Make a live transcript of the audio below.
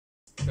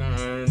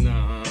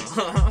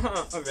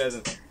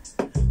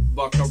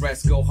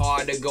Bucharest, go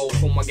harder, go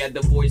home. I got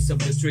the voice of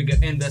the trigger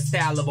and the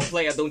style of a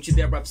player. Don't you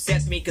dare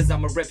upset me, cause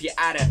I'ma rip you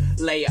out of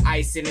layer,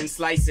 icing and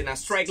slicing. I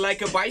strike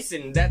like a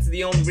bison. That's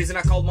the only reason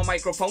I call my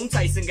microphone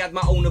Tyson. Got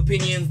my own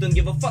opinions, don't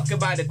give a fuck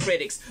about the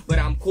critics. But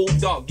I'm cool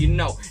dog, you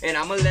know, and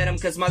I'ma let them,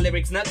 cause my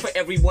lyrics not for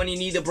everyone. You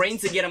need a brain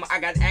to get them. I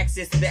got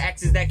access to the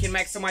axis that can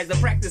maximize the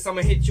practice.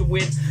 I'ma hit you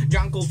with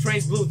John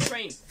Coltrane's Blue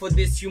Train. For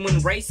this human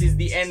race is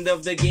the end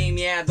of the game.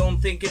 Yeah, I don't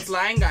think it's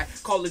lying. I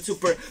call it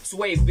super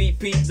sway,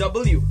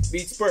 BPW,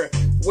 beats per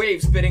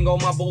wave, spitting all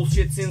my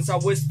bullshit since I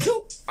was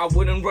 2. I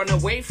wouldn't run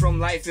away from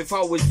life if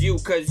I was you,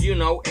 cause you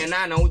know, and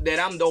I know that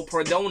I'm dope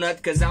per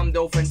donut, cause I'm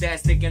dope,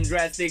 fantastic and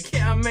drastic.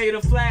 Yeah, I'm made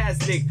of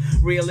plastic,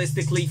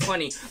 realistically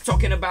funny.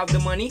 Talking about the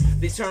money,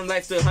 they turn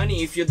life to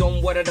honey. If you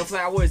don't water the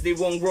flowers, they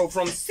won't grow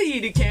from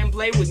seed. You can't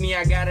play with me,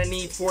 I got a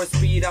need for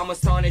speed. I'm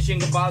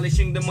astonishing,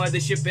 abolishing the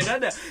mothership and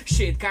other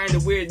shit. Kinda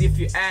weird if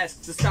you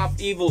ask. To stop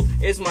evil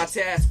is my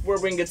task.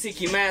 Wearing a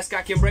tiki mask,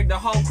 I can break the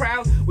whole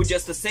crowd with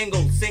just a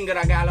single singer.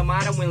 I got a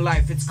motto in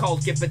life, it's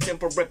called keep it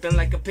tempo, ripping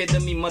like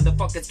epitome.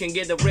 Motherfuckers can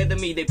get the rid of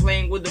me. They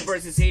playing with the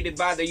verses, hated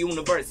by the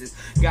universes.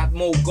 Got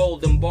more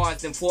golden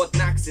bars than Fort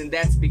Knox, and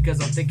that's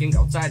because I'm thinking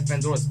outside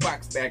Pandora's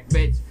box back,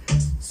 bitch.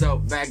 So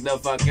back the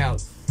fuck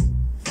out.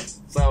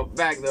 So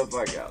back the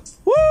fuck out.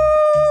 Woo!